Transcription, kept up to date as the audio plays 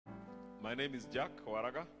My name is Jack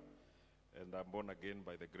Waraga, and I'm born again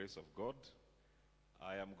by the grace of God.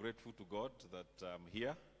 I am grateful to God that I'm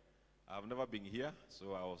here. I've never been here,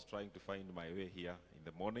 so I was trying to find my way here in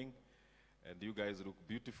the morning. And you guys look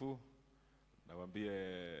beautiful. Nawambie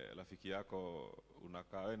rafiki yako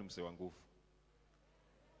unakaa wewe ni mzee wa nguvu.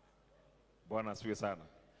 Bwana asifiwe sana.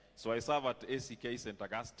 So I serve at ACK St.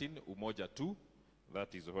 Augustine, Umoja 2.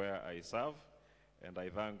 That is where I serve. And I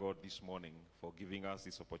thank God this morning for giving us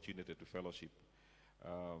this opportunity to fellowship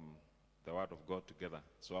the Word of God together.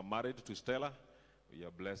 So I'm married to Stella. We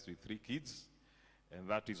are blessed with 3 kids. And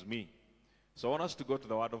that is me. So I want us to go to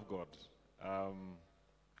the Word of God.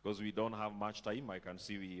 Because we don't have much time. I can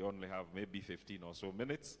see we only have maybe 15 or so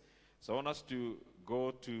minutes. So I want us to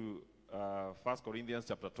go to 1 Corinthians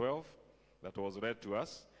chapter 12 that was read to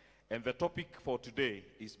us. And the topic for today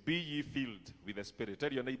is be ye filled with the Spirit.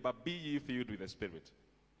 Tell your neighbor, be ye filled with the Spirit.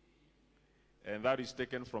 And that is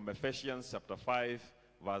taken from Ephesians chapter 5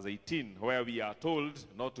 verse 18, where we are told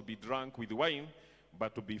not to be drunk with wine,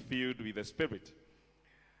 but to be filled with the Spirit.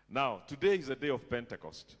 Now, today is the day of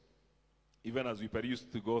Pentecost. Even as we peruse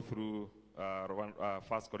to go through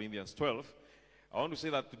 1 Corinthians 12, I want to say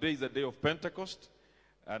that today is the day of Pentecost.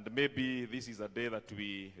 And maybe this is a day that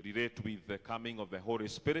we relate with the coming of the Holy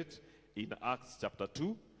Spirit. In Acts chapter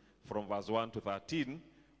 2, from verse 1 to 13,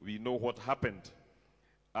 we know what happened.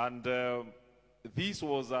 And this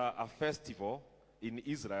was a festival in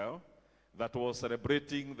Israel that was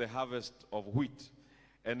celebrating the harvest of wheat.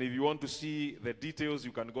 And if you want to see the details,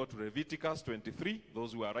 you can go to Leviticus 23.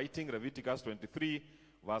 Those who are writing, Leviticus 23,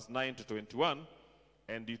 verse 9 to 21,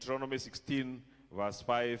 and Deuteronomy 16, verse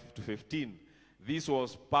 5 to 15. This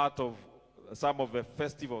was part of some of the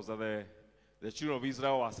festivals that the children of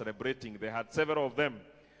Israel were celebrating. They had several of them,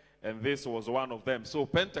 and this was one of them. So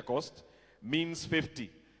Pentecost means 50.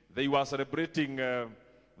 They were celebrating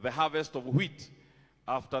the harvest of wheat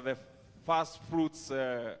after the first fruits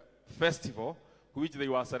festival, which they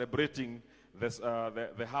were celebrating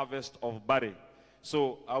the harvest of barley.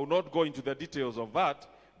 So I will not go into the details of that,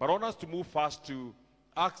 but I want us to move fast to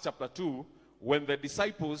Acts chapter 2, when the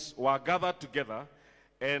disciples were gathered together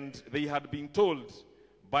and they had been told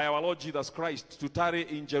by our Lord Jesus Christ to tarry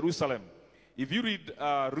in Jerusalem. If you read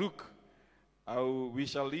Luke, we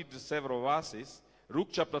shall read several verses. Luke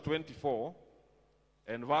chapter 24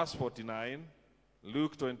 and verse 49.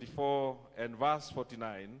 Luke 24 and verse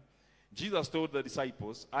 49. Jesus told the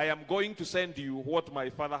disciples, I am going to send you what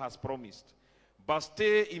my Father has promised, but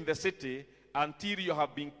stay in the city until you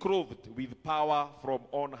have been clothed with power from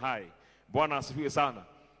on high. Bwana asifiwe sana.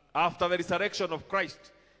 After the resurrection of Christ,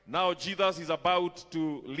 now Jesus is about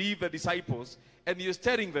to leave the disciples, and he is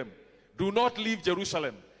telling them, do not leave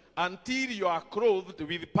Jerusalem until you are clothed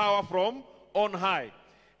with power from on high.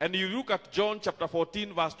 And you look at John chapter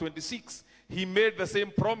 14 verse 26, he made the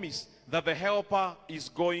same promise that the helper is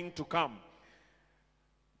going to come.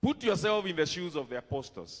 Put yourself in the shoes of the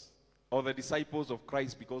apostles or the disciples of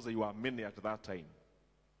Christ, because you are many at that time.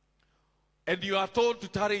 And you are told to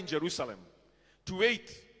tarry in Jerusalem, to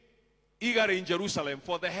wait eagerly in Jerusalem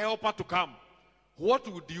for the helper to come.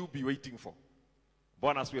 What would you be waiting for?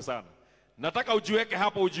 Bwana asifiwe sana. Nataka ujiweke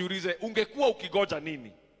hapa ujiulize, ungekuwa ukigoja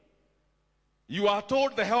nini? You are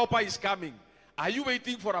told the helper is coming. Are you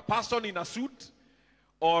waiting for a person in a suit?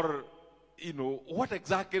 Or, you know, what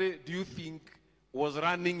exactly do you think was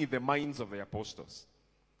running in the minds of the apostles?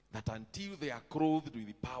 That until they are clothed with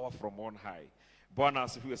the power from on high. Bwana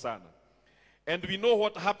asifiwe sana. And we know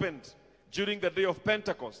what happened during the day of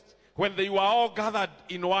Pentecost, when they were all gathered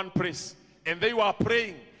in one place and they were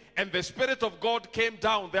praying, and the Spirit of God came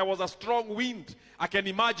down. There was a strong wind. I can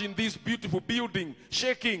imagine this beautiful building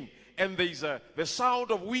shaking, and there's the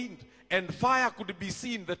sound of wind, and fire could be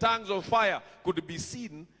seen. The tongues of fire could be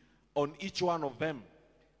seen on each one of them.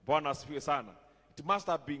 Bwana asifiwe sana. It must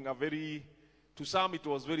have been to some it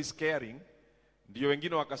was very scaring. Ndio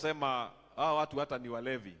wengine wakasema, watu hata ni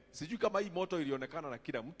walevi. Sijui kama hii moto ilionekana na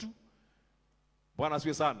kila mtu. Bwana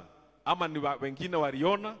asifiwe sana. Ama ni wengine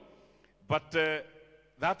waliona. But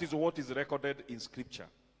that is what is recorded in Scripture.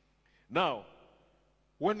 Now,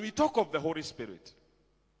 when we talk of the Holy Spirit,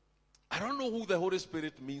 I don't know who the Holy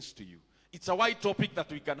Spirit means to you. It's a wide topic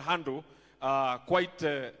that we can handle quite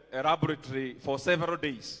elaborately for several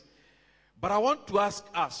days. But I want to ask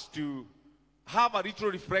us to have a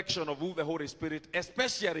little reflection of who the Holy Spirit,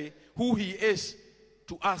 especially who he is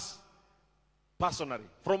to us personally.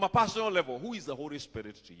 From a personal level, who is the Holy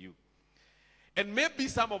Spirit to you? And maybe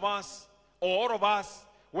some of us, or all of us,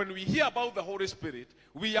 when we hear about the Holy Spirit,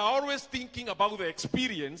 we are always thinking about the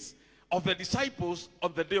experience of the disciples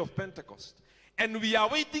on the day of Pentecost. And we are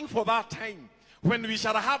waiting for that time when we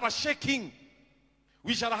shall have a shaking,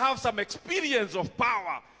 we shall have some experience of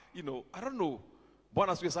power. You know, I don't know.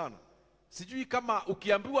 Bwana asifiwe sana. Sijui kama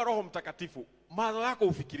ukiambiwa Roho Mtakatifu, mawazo yako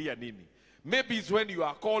ufikiria nini? Maybe it's when you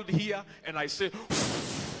are called here and I say,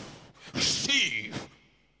 receive.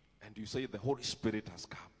 And you say the Holy Spirit has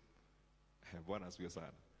come. Bwana asifiwe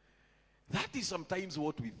sana. That is sometimes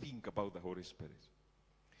what we think about the Holy Spirit.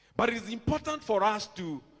 But it is important for us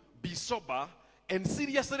to be sober and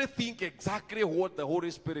seriously think exactly what the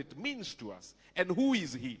Holy Spirit means to us. And who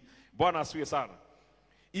is He? Bwana asifiwe sana.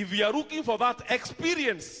 If you are looking for that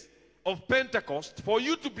experience of Pentecost, for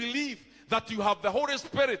you to believe that you have the Holy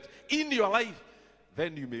Spirit in your life,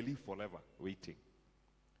 then you may live forever waiting.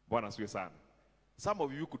 Bwana asifiwe sana. Some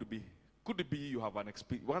of you could be you have an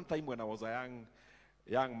experience. One time when I was a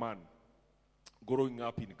young man growing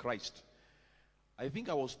up in Christ, I think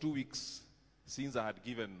I was 2 weeks since I had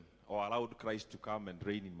given or allowed Christ to come and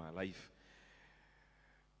reign in my life.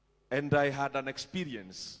 And I had an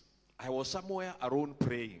experience. I was somewhere alone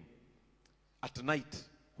praying at night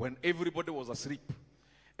when everybody was asleep.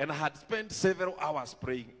 And I had spent several hours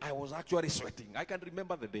praying. I was actually sweating. I can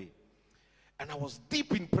remember the day. And I was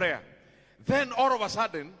deep in prayer. Then all of a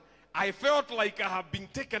sudden, I felt like I have been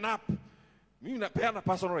taken up. Mimi napeana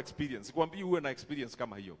personal experience. Sikwambii uwe na experience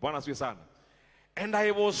kama hiyo. Bwana asifiwe sana. And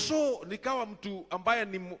I was so, nikawa mtu ambaye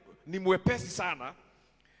ni mwepesi sana.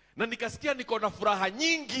 Na nikasikia niko na furaha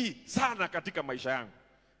nyingi sana katika maisha yangu.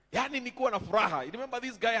 Yani nikuwa na furaha. You remember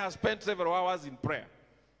this guy has spent several hours in prayer.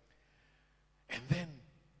 And then,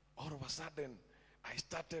 all of a sudden, I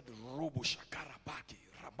started robo shakara baki,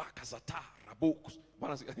 rabaka zata, rabokus.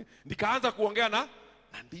 Nikaanza kuongea na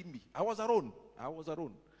ndimi. I was alone.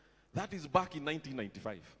 That is back in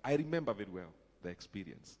 1995. I remember very well the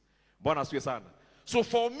experience. Bwana asifiwe sana. So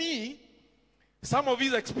for me, some of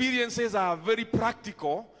these experiences are very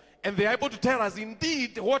practical, and they are able to tell us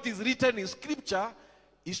indeed what is written in Scripture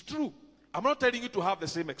is true. I'm not telling you to have the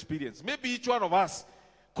same experience. Maybe each one of us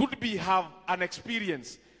could have an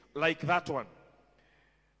experience like that one.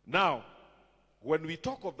 Now, when we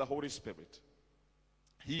talk of the Holy Spirit,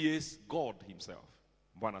 He is God Himself.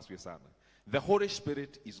 Bwana asifiwe sana. The Holy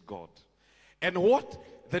Spirit is God. And what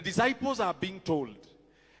the disciples are being told,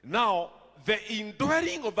 now the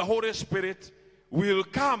indwelling of the Holy Spirit will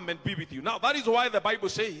come and be with you. Now that is why the Bible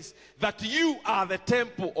says that you are the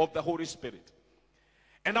temple of the Holy Spirit.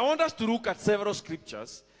 And I want us to look at several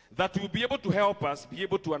scriptures that will be able to help us be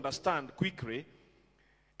able to understand quickly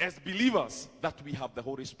as believers that we have the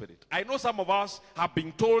Holy Spirit. I know some of us have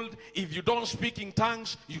been told if you don't speak in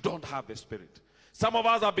tongues, you don't have the Spirit. Some of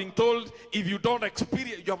us are being told if you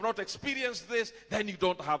have not experienced this, then you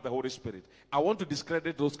don't have the Holy Spirit. I want to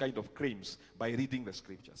discredit those kind of claims by reading the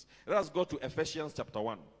scriptures. Let us go to Ephesians chapter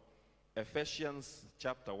 1. Ephesians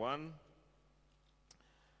chapter 1.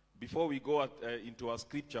 Before we go into our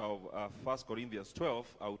scripture of 1 Corinthians 12,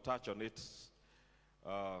 I will touch on it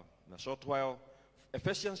in a short while.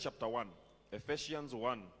 Ephesians chapter 1. Ephesians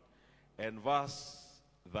 1 and verse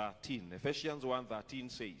 13. Ephesians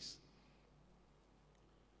 1:13 says,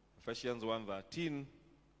 Ephesians 1:13,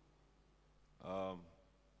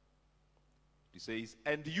 it says,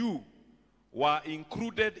 and you were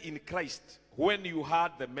included in Christ when you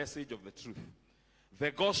heard the message of the truth,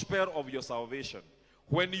 the gospel of your salvation.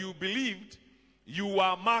 When you believed, you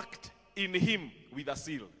were marked in Him with a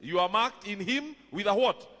seal. You are marked in Him with a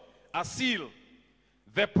what? A seal.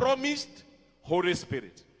 The promised Holy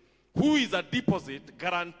Spirit, who is a deposit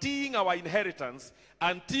guaranteeing our inheritance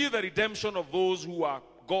until the redemption of those who are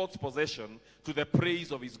God's possession to the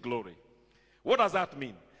praise of His glory. What does that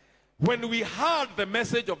mean? When we heard the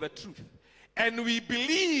message of the truth and we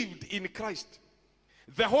believed in Christ,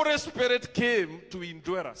 the Holy Spirit came to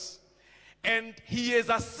indwell us. And He is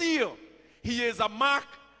a seal. He is a mark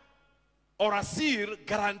or a seal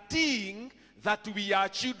guaranteeing that we are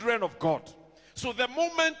children of God. So the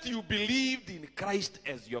moment you believed in Christ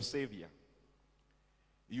as your Savior,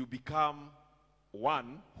 you become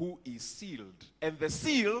one who is sealed. And the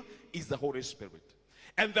seal is the Holy Spirit.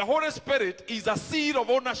 And the Holy Spirit is a seal of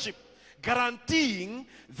ownership, guaranteeing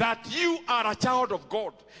that you are a child of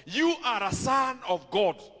God. You are a son of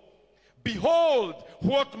God. Behold,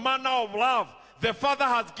 what manner of love the Father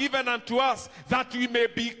has given unto us, that we may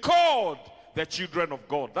be called the children of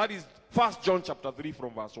God. That is 1 John chapter 3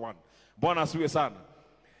 from verse 1. Bwana asifiwe sana.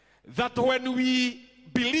 That when we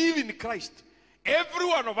believe in Christ, every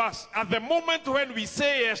one of us, at the moment when we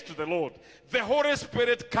say yes to the Lord, the Holy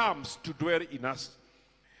Spirit comes to dwell in us.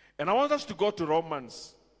 And I want us to go to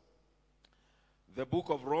Romans, the book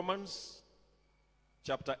of Romans,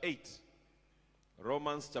 chapter 8.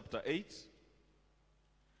 Romans chapter 8.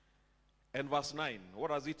 And verse 9, what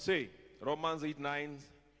does it say? Romans 8:9.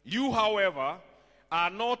 You, however, are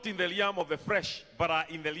not in the realm of the flesh, but are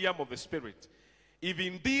in the realm of the Spirit. If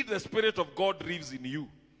indeed the Spirit of God lives in you.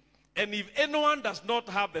 And if anyone does not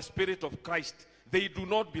have the Spirit of Christ, they do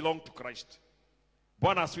not belong to Christ.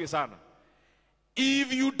 Bwana asifiwe sana.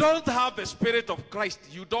 If you don't have the Spirit of Christ,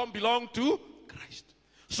 you don't belong to Christ.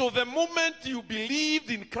 So the moment you believed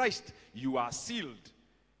in Christ, you are sealed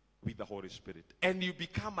with the Holy Spirit. And you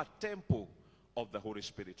become a temple of the Holy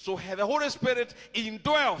Spirit. So the Holy Spirit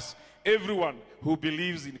indwells everyone who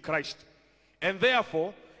believes in Christ. And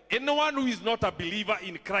therefore, anyone who is not a believer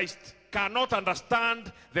in Christ cannot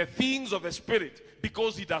understand the things of the Spirit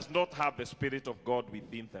because he does not have the Spirit of God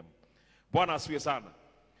within them. Bwana asifiwe sana.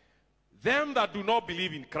 Them that do not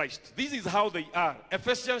believe in Christ, this is how they are.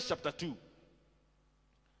 Ephesians chapter 2.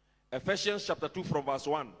 Ephesians chapter 2 from verse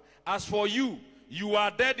 1. As for you, you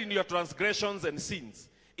are dead in your transgressions and sins,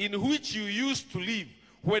 in which you used to live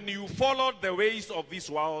when you followed the ways of this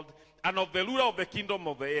world and of the ruler of the kingdom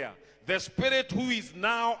of the air, the spirit who is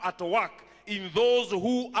now at work in those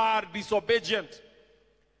who are disobedient.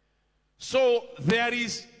 So there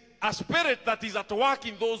is a spirit that is at work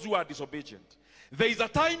in those who are disobedient. There is a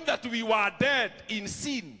time that we were dead in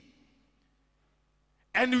sin,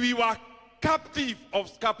 and we were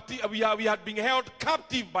we had been held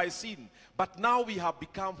captive by sin, but now we have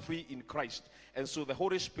become free in Christ. And so the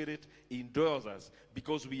Holy Spirit indwells us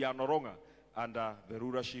because we are no longer under the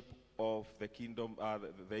rulership of the kingdom,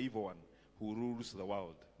 the evil one who rules the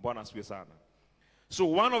world. Bwana asifiwe sana. So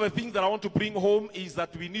one of the things that I want to bring home is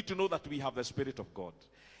that we need to know that we have the Spirit of God.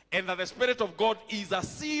 And that the Spirit of God is a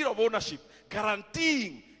seal of ownership,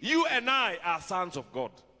 guaranteeing you and I are sons of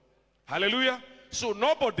God. Hallelujah. So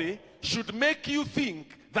nobody should make you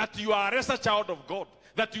think that you are a lesser child of God,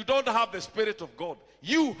 that you don't have the Spirit of God.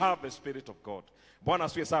 You have the Spirit of God. Bwana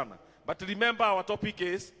asifiwe sana. But remember, our topic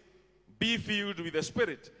is be filled with the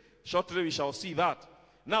Spirit. Shortly we shall see that.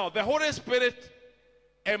 Now, the Holy Spirit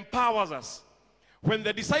empowers us. When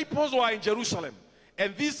the disciples were in Jerusalem,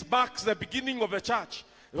 and this marks the beginning of the church,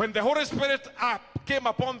 when the Holy Spirit came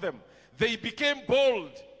upon them, they became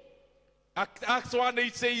bold. Acts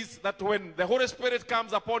 1:8 says that when the Holy Spirit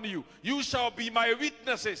comes upon you, you shall be my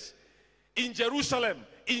witnesses in Jerusalem,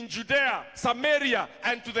 in Judea, Samaria,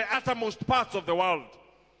 and to the uttermost parts of the world.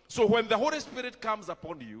 So when the Holy Spirit comes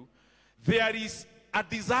upon you, there is a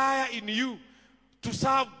desire in you to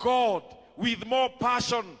serve God with more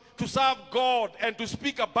passion, to serve God and to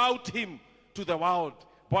speak about Him to the world.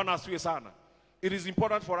 Bwana asifiwe sana. It is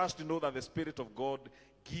important for us to know that the Spirit of God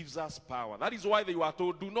gives us power. That is why they were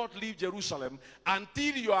told, do not leave Jerusalem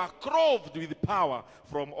until you are clothed with power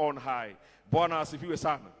from on high. Bwana asifiwe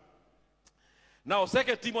sana. Now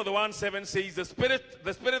 2 Timothy 1:7 says the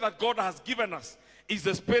spirit that God has given us is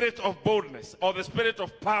the spirit of boldness, or the spirit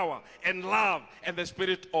of power and love, and the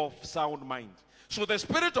spirit of sound mind. So the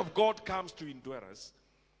Spirit of God comes to indwell us.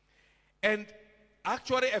 And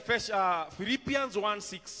actually Philippians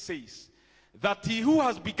 1:6 says that he who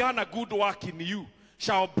has begun a good work in you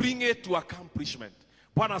shall bring it to accomplishment.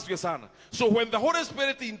 Bwana asifiwe sana. So when the Holy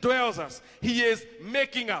Spirit indwells us, he is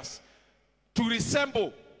making us to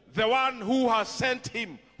resemble the one who has sent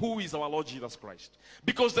him, who is our Lord Jesus Christ.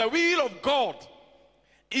 Because the will of God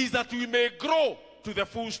is that we may grow to the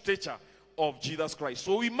full stature of Jesus Christ.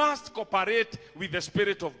 So we must cooperate with the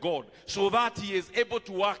Spirit of God so that he is able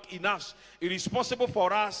to work in us. It is possible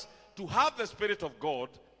for us to have the Spirit of God,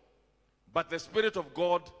 but the Spirit of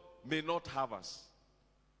God may not have us.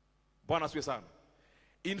 Bwana asifiwe sana.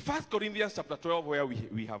 In 1 Corinthians chapter 12, where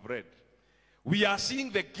we have read, we are seeing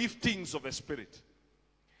the giftings of the Spirit.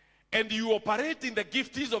 And you operate in the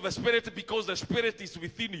giftings of the Spirit because the Spirit is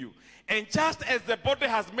within you. And just as the body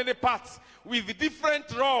has many parts with different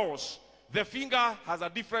roles, the finger has a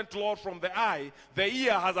different role from the eye, the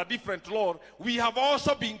ear has a different role, we have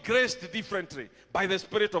also been graced differently by the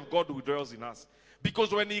Spirit of God who dwells in us.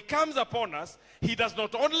 Because when he comes upon us, he does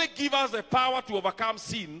not only give us the power to overcome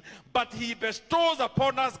sin, but he bestows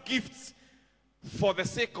upon us gifts for the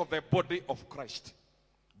sake of the body of Christ.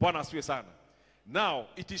 Bwana asifiwe sana. Now,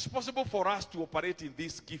 it is possible for us to operate in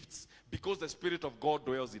these gifts because the Spirit of God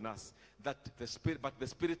dwells in us. But the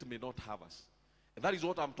Spirit may not have us. And that is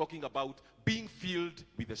what I'm talking about, being filled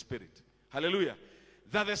with the Spirit. Hallelujah.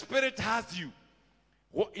 That the Spirit has you.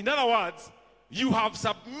 In other words, you have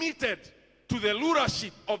submitted to the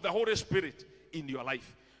rulership of the Holy Spirit in your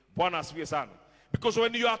life. Bwana asifiwe sana. Because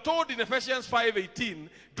when you are told in Ephesians 5:18,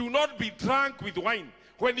 do not be drunk with wine.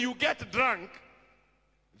 When you get drunk,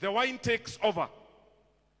 the wine takes over.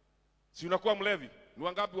 Si unakuwa mlevi? Ni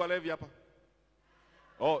wangapi walevi hapa?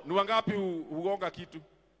 Oh, ni wangapi hugonga kitu?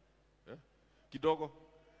 kidogo.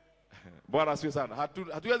 Bwana asifiwe sana.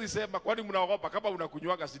 Hatuwezi sema kwani mnaogopa kama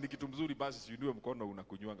unakunywanga si ni kitu mzuri basi siinue mkono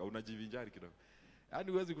unakunywanga unajivinjari kidogo.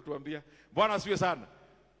 Yaani huwezi kutuambia. Bwana asifiwe sana.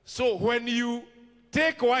 So when you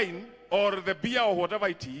take wine or the beer or whatever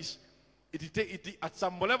it is, at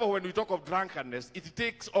some level when we talk of drunkenness, it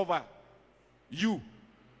takes over you.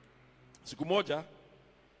 Siku moja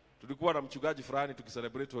tulikuwa na mchungaji fulani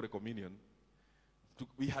tukicelebrate Holy Communion.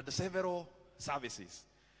 We had several services.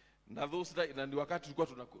 Na ni wakati tulikuwa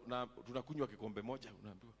tunakunywa kikombe moja,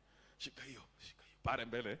 unaambiwa shika hiyo pale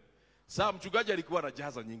mbele. Sasa mchungaji alikuwa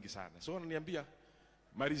anajaza nyingi sana. So ananiambia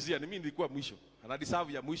malizia, ni mimi nilikuwa mwisho.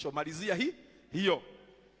 Anadiserve ya mwisho, malizia hiyo.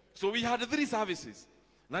 So we had 3 services.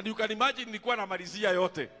 And you can imagine nilikuwa namalizia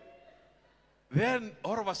yote. Then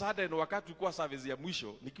all of a sudden wakati tulikuwa service ya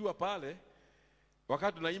mwisho, nikiwa pale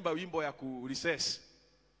wakati tunaimba wimbo ya ku recess,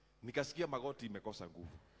 nikasikia magoti imekosa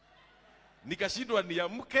nguvu. Nikashindwa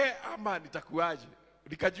niamke ama nitakuaje.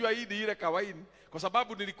 Nikajua hii ni ile kawaini kwa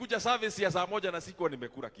sababu nilikuja service ya saa moja na sikuwa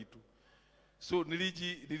nimekula kitu. So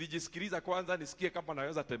nilijisikiliza kwanza nisikie kama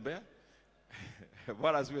naweza tembea.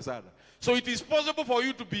 Bwana asifiwe sana. So it is possible for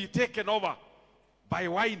you to be taken over by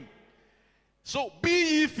wine. So be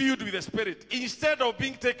ye filled with the Spirit instead of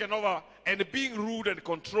being taken over and being ruled and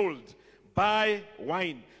controlled by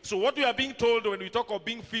wine. So what we are being told when we talk of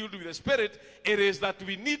being filled with the Spirit, it is that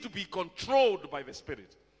we need to be controlled by the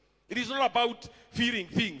Spirit. It is not about feeling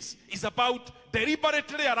things. It's about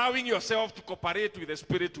deliberately allowing yourself to cooperate with the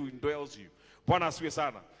Spirit who indwells you. Bwana asifiwe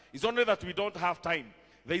sana. It's only that we don't have time.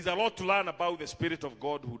 There is a lot to learn about the Spirit of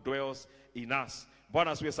God who dwells in us.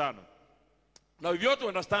 Bwana asifiwe sana. Now, if you want to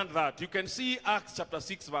understand that, you can see Acts chapter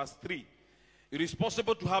 6 verse 3. It is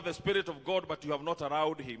possible to have the Spirit of God, but you have not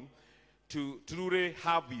allowed Him to truly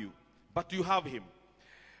have you. But you have Him.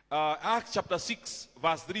 Acts chapter 6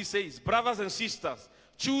 verse 3 says, brothers and sisters,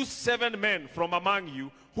 choose 7 men from among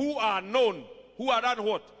you who are known, who are done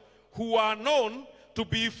what? Who are known to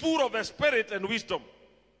be full of the Spirit and wisdom.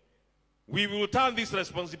 We will turn this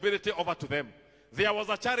responsibility over to them. There was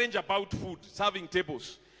a challenge about food, serving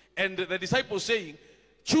tables. And the disciples saying,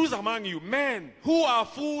 choose among you men who are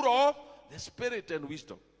full of the Spirit and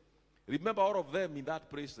wisdom. Remember all of them in that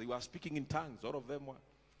place, they were speaking in tongues, all of them were.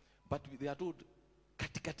 But they are told,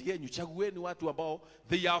 katikati yenu, chagueni watu ambao,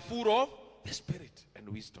 they are full of the Spirit and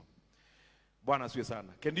wisdom. Bwana asifiwe sana.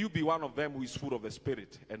 Can you be one of them who is full of the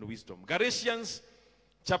Spirit and wisdom? Galatians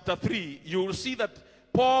chapter 3, you will see that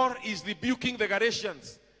Paul is rebuking the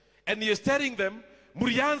Galatians. And he is telling them,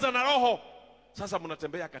 murianza na roho. Sasa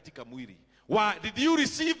mnatembea katika mwili. Why did you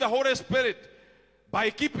receive the Holy Spirit? By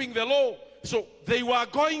keeping the law. So they were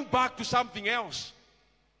going back to something else.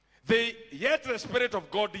 Yet the Spirit of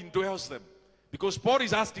God indwells them. Because Paul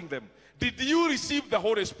is asking them, did you receive the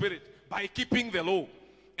Holy Spirit by keeping the law?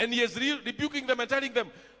 And he is rebuking them and telling them,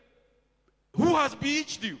 who has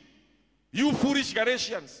bewitched you? You foolish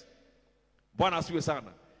Galatians. Bwana asifiwe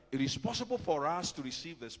sana. It is possible for us to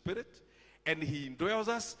receive the Spirit, and He indwells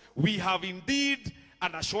us. We have indeed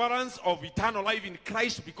an assurance of eternal life in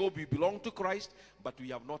Christ because we belong to Christ, but we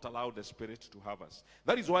have not allowed the Spirit to have us.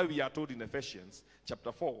 That is why we are told in Ephesians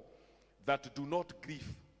chapter 4 that do not grieve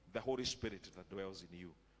the Holy Spirit that dwells in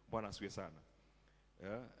you. Bwana asifiwe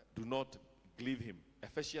sana. Do not grieve Him.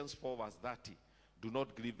 Ephesians 4 verse 30. Do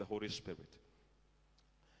not grieve the Holy Spirit.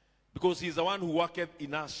 Because He is the one who worketh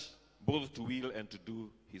in us both to will and to do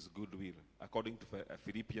His good will, according to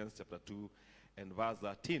Philippians chapter 2 and verse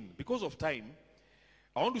 13. Because of time,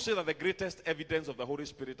 I want to say that the greatest evidence of the Holy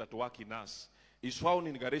Spirit at work in us is found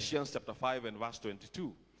in Galatians chapter 5 and verse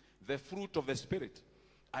 22. The fruit of the Spirit.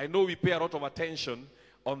 I know we pay a lot of attention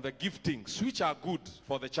on the giftings, which are good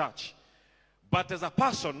for the church. But as a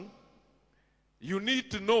person, you need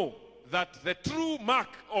to know that the true mark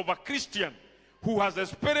of a Christian who has the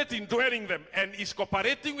Spirit indwelling them and is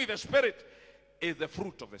cooperating with the Spirit is the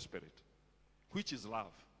fruit of the Spirit, which is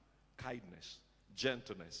love, kindness,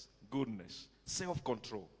 gentleness, goodness,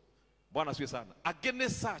 self-control. Bwana asifiwe sana.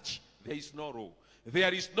 Against such, there is no law.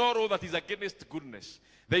 There is no law that is against goodness.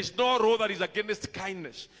 There is no law that is against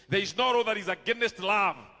kindness. There is no law that is against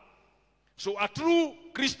love. So a true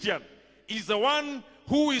Christian is the one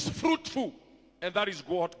who is fruitful, and that is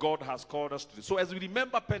what God has called us to do. So as we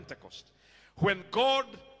remember Pentecost, when God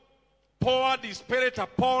poured His Spirit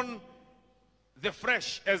upon the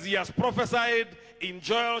flesh, as He has prophesied in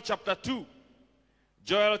Joel chapter 2.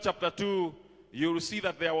 Joel chapter 2, you will see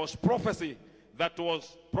that there was prophecy that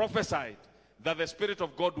was prophesied that the Spirit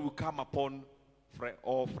of God will come upon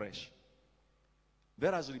all flesh.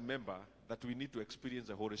 Let us remember that we need to experience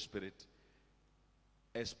the Holy Spirit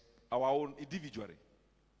as our own individually.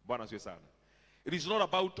 Bwana asifiwe sana. It is not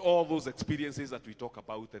about all those experiences that we talk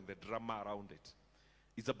about and the drama around it.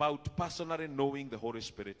 It's about personally knowing the Holy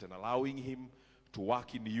Spirit and allowing him to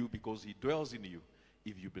work in you, because he dwells in you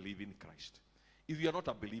if you believe in Christ. If you are not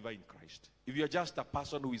a believer in Christ, if you are just a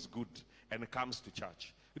person who is good and comes to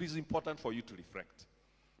church, it is important for you to reflect.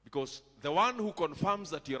 Because the one who confirms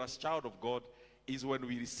that you're a child of God is when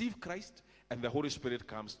we receive Christ and the Holy Spirit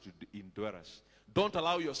comes to indwell us. Don't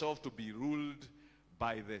allow yourself to be ruled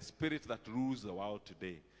by the spirit that rules the world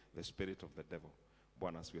today, the spirit of the devil.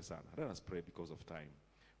 Bwana asifiwe sana. Let us pray because of time.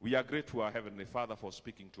 We are grateful, our Heavenly Father, for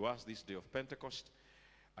speaking to us this day of Pentecost.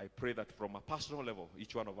 I pray that from a personal level,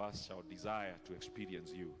 each one of us shall desire to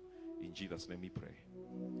experience you. In Jesus' name we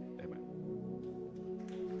pray.